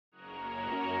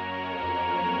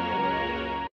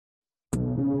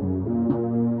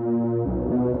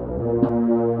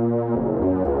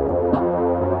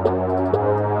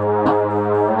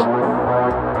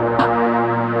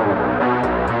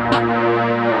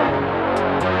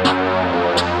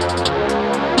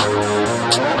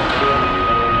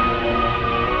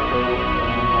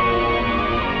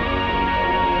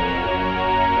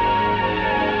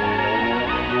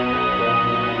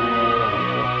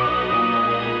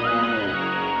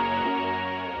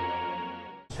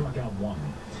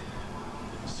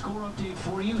score update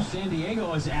for you. San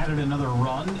Diego has added another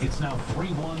run. It's now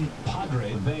 3-1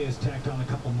 Padres. The Bay has tacked on a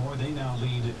couple more. They now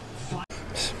lead 5.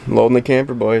 Loading the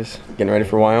camper, boys. Getting ready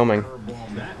for Wyoming.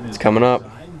 It's coming up.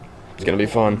 It's going to be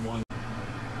fun.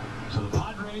 So the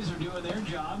Padres are doing their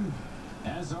job,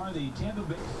 as are the Tampa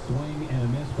Bay. Swing and a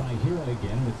miss by Hero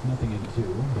again. It's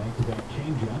 0-2. Back-to-back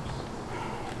changeups.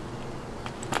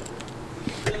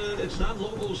 It's not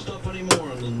local stuff anymore.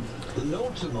 The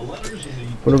notes and the letters and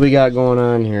the... What do we got going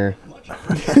on here? Can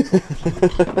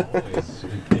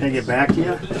I get back to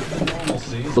you?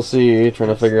 We'll see. Trying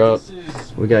to figure out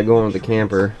what we got going with the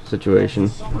camper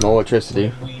situation. No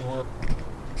electricity.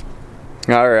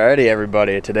 Alrighty,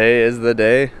 everybody. Today is the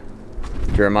day.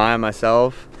 Jeremiah,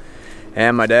 myself,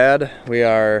 and my dad, we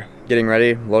are getting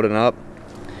ready, loading up,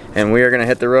 and we are going to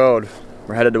hit the road.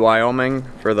 We're headed to Wyoming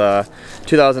for the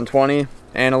 2020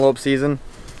 Antelope season.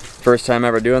 First time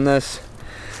ever doing this.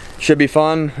 Should be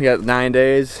fun. We got 9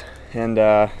 days and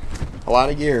a lot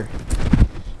of gear.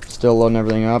 Still loading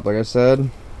everything up, like I said,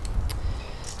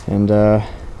 and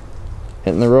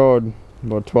hitting the road.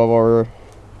 About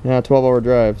 12-hour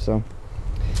drive, so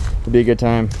it'll be a good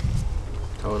time.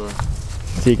 Totally.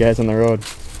 See you guys on the road.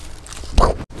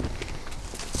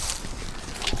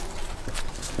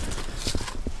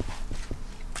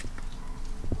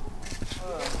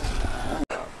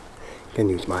 Can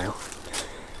you smile?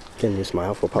 Can you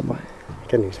smile for Papa?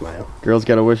 Can you smile? Girls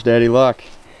gotta wish Daddy luck.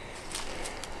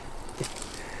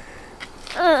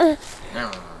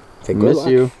 Say, Miss luck.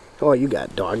 you. Oh, you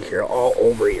got dog hair all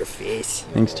over your face.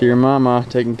 Thanks to your mama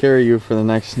taking care of you for the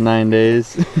next 9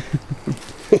 days.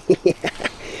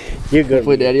 You're good.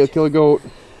 Hopefully Daddy will kill a goat.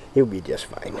 You'll be just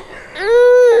fine.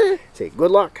 Say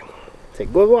good luck. Say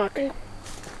good luck.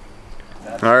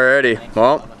 Alrighty,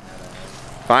 well,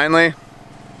 finally,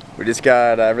 we just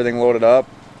got everything loaded up.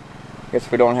 Guess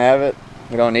if we don't have it,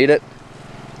 we don't need it.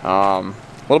 A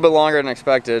little bit longer than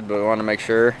expected, but we want to make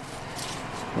sure.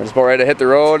 We're just about ready to hit the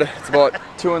road. It's about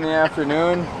 2 in the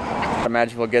afternoon. I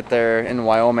imagine we'll get there in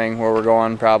Wyoming, where we're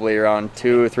going probably around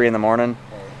 2 or 3 in the morning.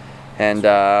 And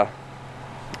yeah,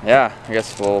 I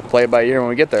guess we'll play it by ear when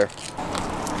we get there.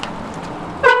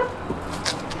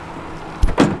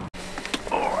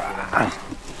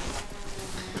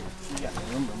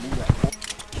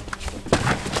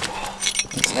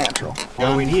 It's natural. What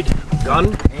do we need?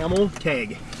 Gun, ammo,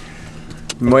 tag.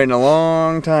 Been waiting a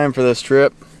long time for this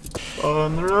trip.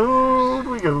 On the road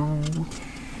we go.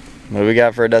 What do we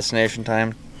got for a destination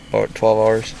time? About 12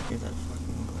 hours.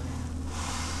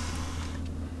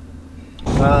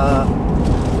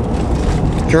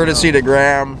 Courtesy to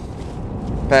Graham,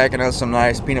 packing us some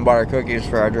nice peanut butter cookies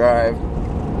for our drive.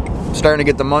 Starting to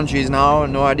get the munchies now,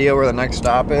 and no idea where the next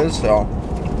stop is, so.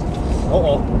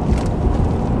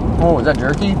 Oh, is that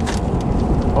jerky?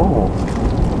 Oh.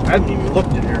 I haven't even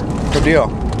looked in here. Good deal.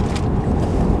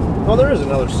 Oh, there is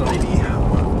another side.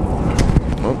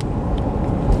 Oh.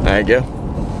 There you go.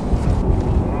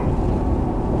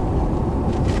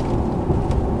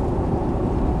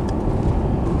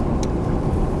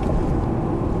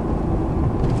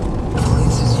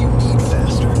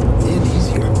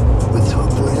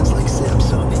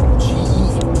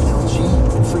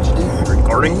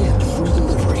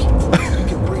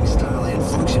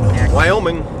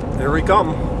 Wyoming, here we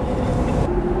come.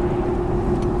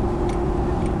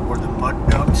 Where the mud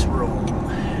ducks roam.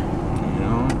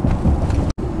 Yeah.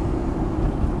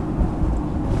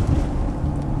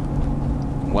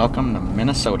 Welcome to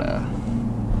Minnesota.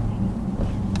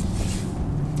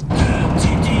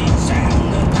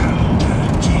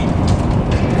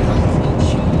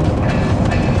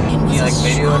 You like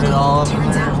videoed it all?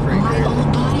 Turns out my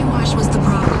old body wash was the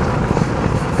problem.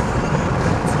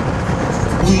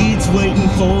 Weeds waiting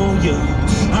for you.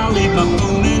 I'll leave my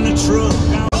phone in the truck.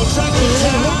 I'll track the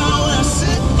towel and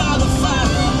sit by the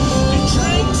fire and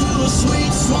drink to a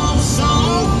sweet swamp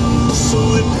song. So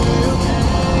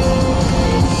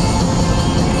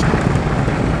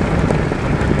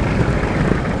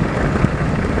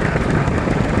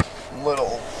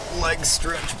Little leg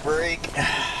stretch break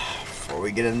before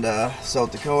we get into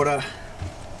South Dakota.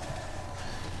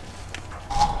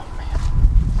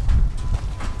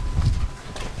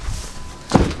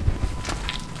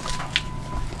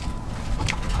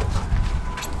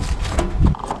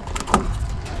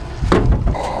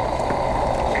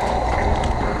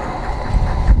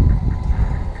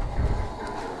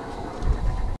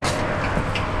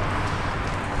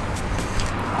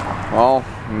 Well,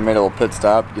 we made a little pit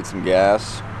stop to get some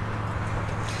gas.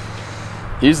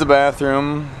 Use the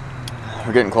bathroom.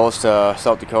 We're getting close to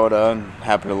South Dakota and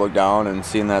happened to look down and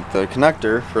seeing that the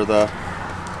connector for the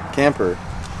camper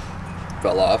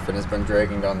fell off and has been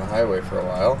dragging down the highway for a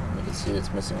while. You can see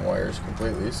it's missing wires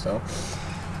completely, so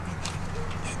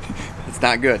it's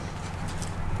not good.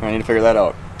 I need to figure that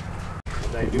out.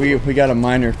 We got a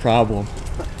minor problem.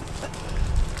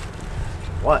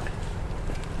 What?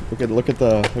 Look at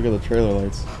the trailer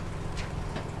lights.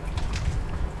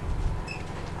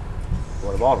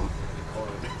 What about them?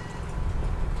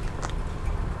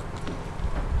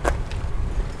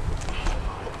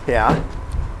 Yeah.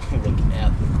 Looking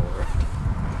at the core.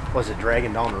 Was it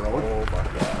dragging down the road? Oh my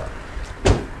god.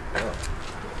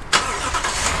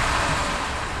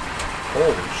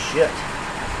 Holy shit.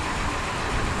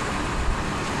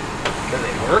 Does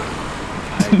it work?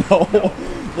 No.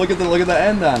 Look at the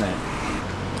end on it.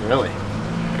 Really?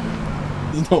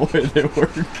 There's no way they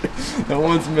work. That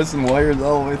one's missing wires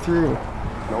all the way through.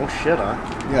 No shit, huh?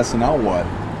 Yeah, so now what?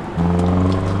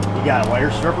 You got a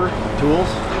wire stripper? Tools?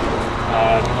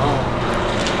 No.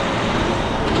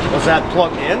 Was that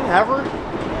plugged in ever?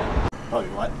 Oh,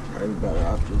 you what? Probably better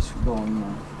off just going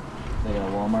they got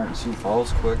a Walmart in Sioux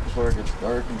Falls quick before it gets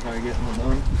dark and try getting it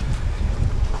done.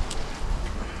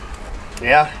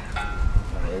 Yeah.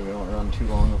 That way we don't run too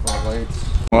long without lights.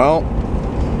 Well,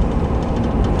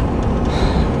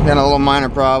 got a little minor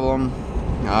problem.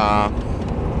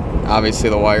 Obviously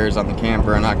the wires on the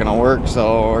camper are not going to work,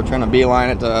 so we're trying to beeline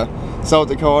it to South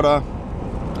Dakota,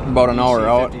 about an hour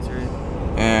out,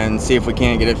 and see if we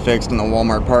can't get it fixed in the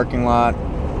Walmart parking lot.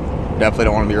 Definitely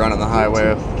don't want to be running the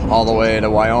highway all the way to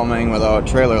Wyoming without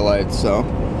trailer lights, so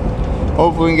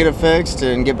hopefully we can get it fixed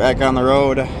and get back on the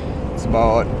road. It's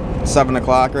about 7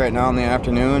 o'clock right now in the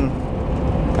afternoon.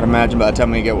 I'd imagine by the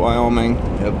time we get Wyoming,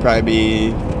 it'll probably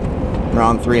be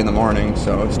around 3 in the morning,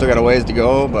 so still got a ways to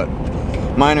go, but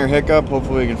minor hiccup.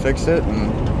 Hopefully we can fix it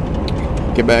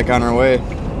and get back on our way.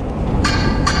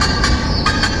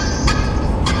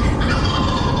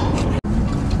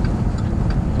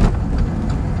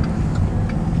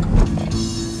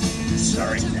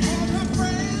 Sorry.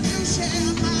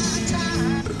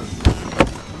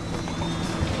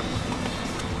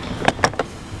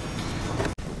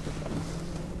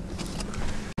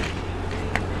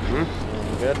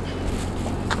 Good.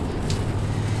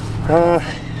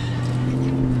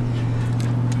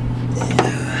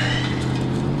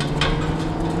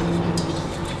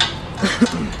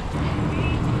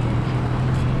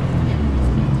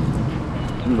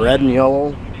 Red and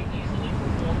yellow.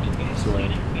 So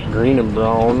green and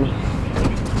brown.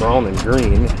 Brown and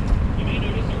green.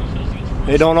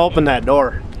 Hey, don't open that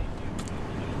door.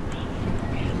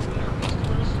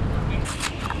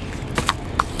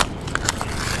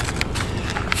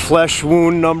 Flesh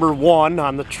wound number 1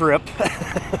 on the trip.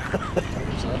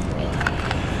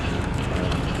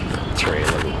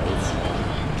 Trailer lights.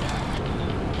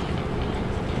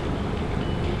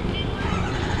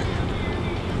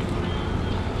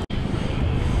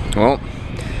 Well,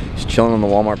 just chilling in the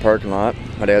Walmart parking lot.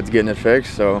 My dad's getting it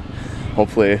fixed, so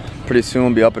hopefully pretty soon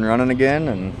we'll be up and running again,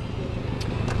 and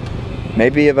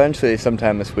maybe eventually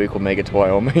sometime this week we'll make it to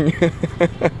Wyoming. We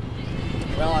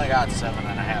only got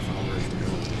 7.5 hours to go.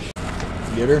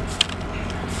 Get her?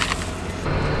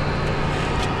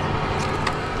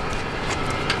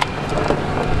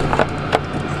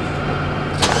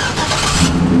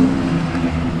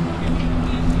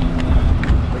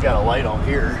 We got a light out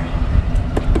here.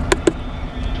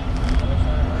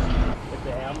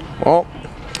 Well,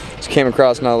 just came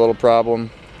across another little problem.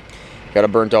 Got a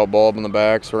burnt out bulb in the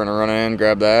back, so we're gonna run in,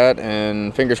 grab that,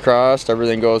 and fingers crossed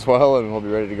everything goes well and we'll be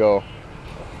ready to go.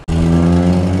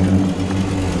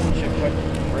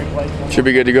 Should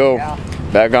be good to go. Yeah.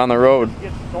 Back on the road.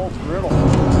 Get so brittle.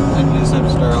 I just have to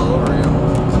start all over again.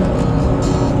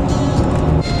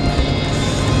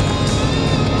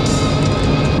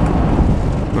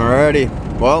 Alrighty,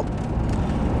 well,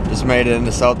 just made it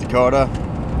into South Dakota.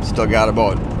 Still got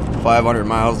about 500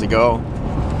 miles to go.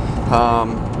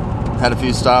 Had a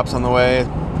few stops on the way.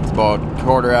 It's about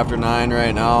 9:15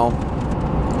 right now.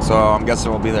 So I'm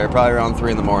guessing we'll be there probably around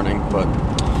 3 in the morning. But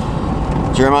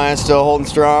Jeremiah's still holding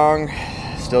strong,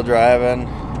 still driving.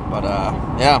 But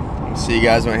yeah, we'll see you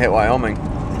guys when we hit Wyoming.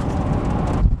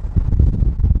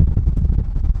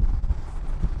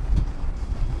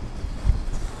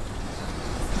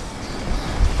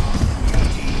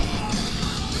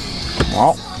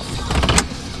 Well,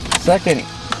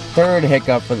 third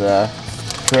hiccup for the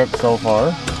trip so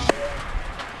far.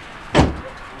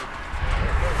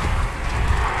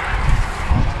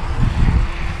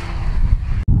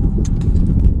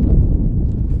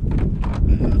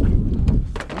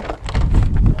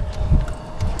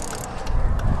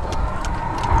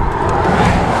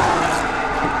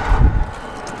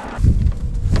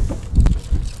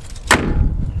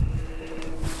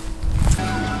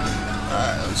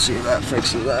 See if that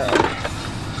fixes that.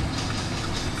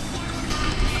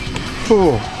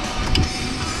 Whew.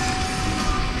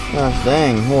 Gosh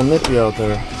dang, a little nippy out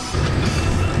there.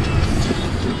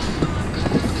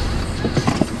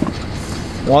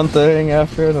 One thing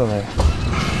after another.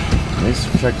 At least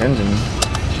check engine.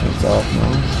 It's off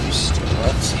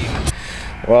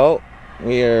now. Well,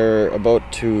 we are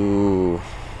about to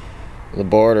the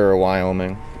border of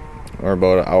Wyoming. We're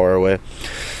about an hour away.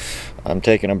 I'm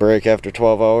taking a break after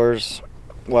 12 hours.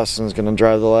 Weston's gonna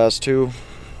drive the last 2.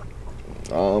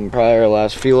 Probably our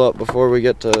last fuel up before we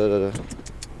get to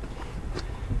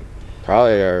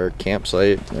probably our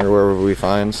campsite or wherever we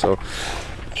find. So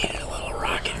Need a little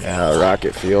rocket. yeah,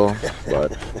 rocket fuel.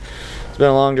 But it's been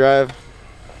a long drive.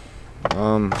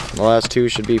 The last 2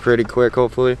 should be pretty quick,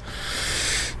 hopefully.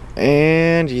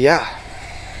 And yeah,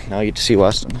 now you get to see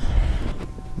Weston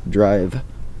drive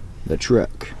the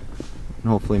truck and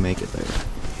hopefully make it there.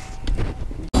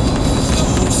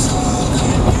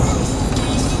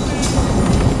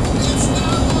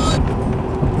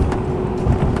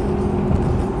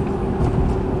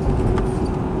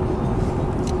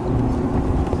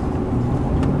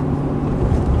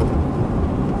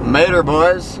 Made her,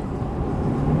 boys.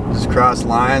 Just crossed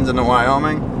lines into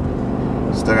Wyoming.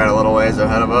 Still got a little ways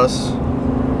ahead of us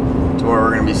to where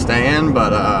we're gonna be staying,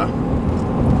 but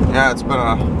yeah, it's been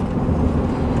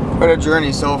quite a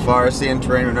journey so far. Seeing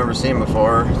terrain we've never seen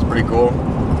before. It's pretty cool.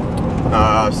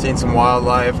 Seen some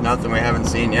wildlife, nothing we haven't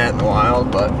seen yet in the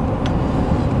wild, but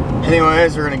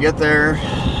anyways, we're gonna get there,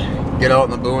 get out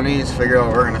in the boonies, figure out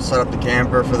where we're gonna set up the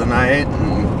camper for the night,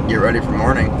 and get ready for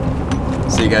morning.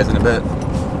 See you guys in a bit.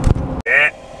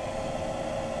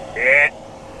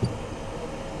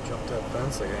 Jump that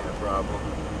fence like it ain't a problem.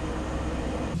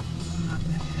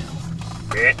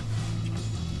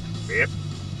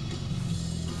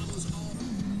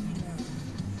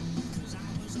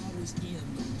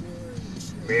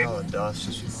 All the dust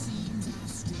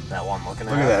just That one looking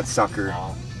at look at that sucker.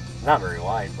 No, not very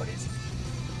wide, but he's.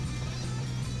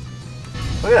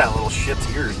 Look at that little shit's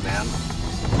ears, man.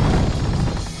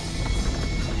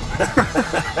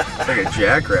 It's like a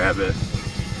jackrabbit.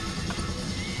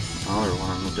 Another one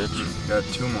on the ditch. Got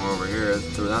 2 more over here.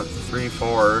 It's not 3,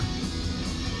 4.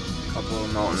 Couple of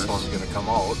them out in This one's gonna come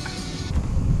out.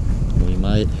 We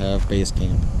might have base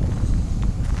camp.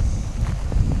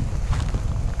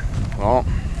 Well,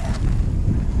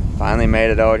 finally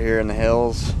made it out here in the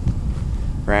hills.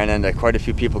 Ran into quite a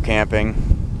few people camping.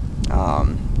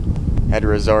 Had to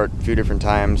resort a few different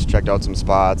times, checked out some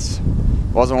spots.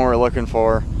 Wasn't what we were looking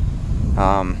for.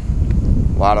 A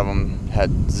lot of them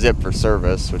had zip for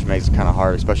service, which makes it kind of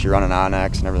hard, especially running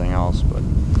Onyx and everything else. But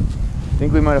I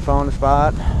think we might have found a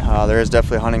spot. There is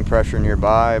definitely hunting pressure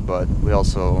nearby, but we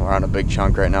also are on a big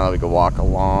chunk right now that we could walk a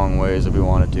long ways if we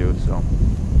wanted to. So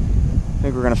I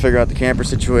think we're gonna figure out the camper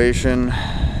situation,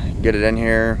 get it in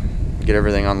here, get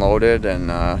everything unloaded,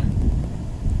 and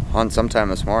hunt sometime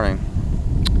this morning.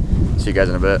 See you guys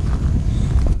in a bit.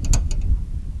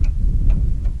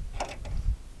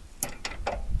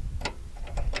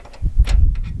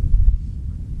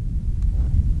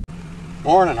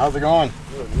 Morning, how's it going?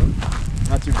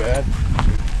 Not too bad.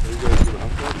 Are you guys gonna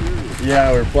hunt out here?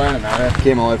 Yeah, we're planning on it.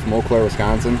 Came all the way from Eau Claire,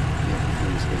 Wisconsin.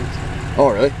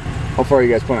 Oh, really? How far are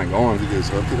you guys planning on going? Have you guys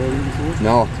hunted out here before?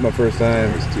 No, it's my first time.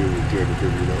 It's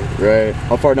 250 out. Right.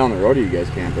 How far down the road are you guys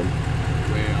camping?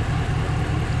 Way up.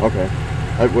 Okay.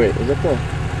 Wait, is that the...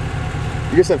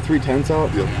 You guys have 3 tents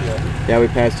out? Yep. Yeah, we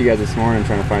passed you guys this morning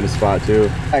trying to find a spot too.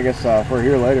 I guess if we're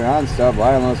here later on, stop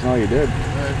by and let us know you did.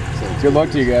 Sounds Good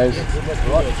luck to you guys. Good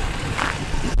luck.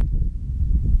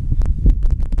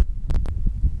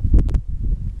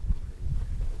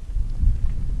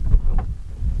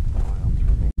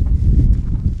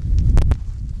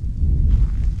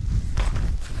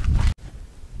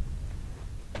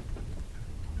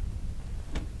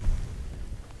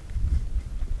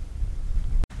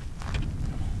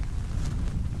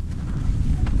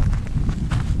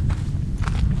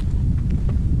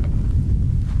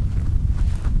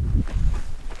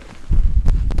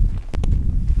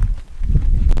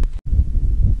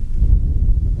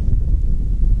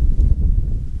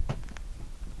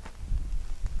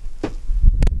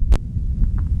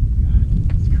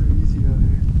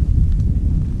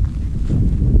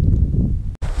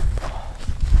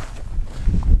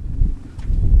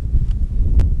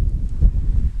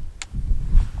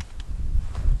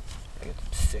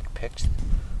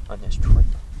 On this trip.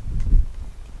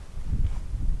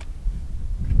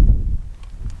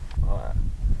 Oh,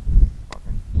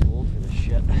 fucking old for this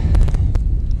shit.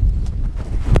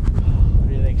 What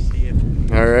do you think, Steve?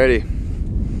 Alrighty.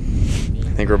 I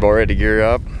think we're about ready to gear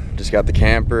up. Just got the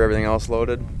camper, everything else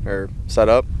loaded or set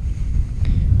up.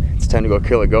 It's time to go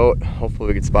kill a goat. Hopefully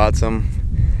we can spot some.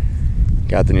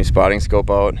 Got the new spotting scope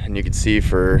out, and you can see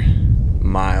for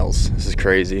miles. This is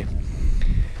crazy.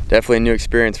 Definitely a new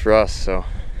experience for us, so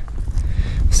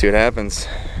we'll see what happens.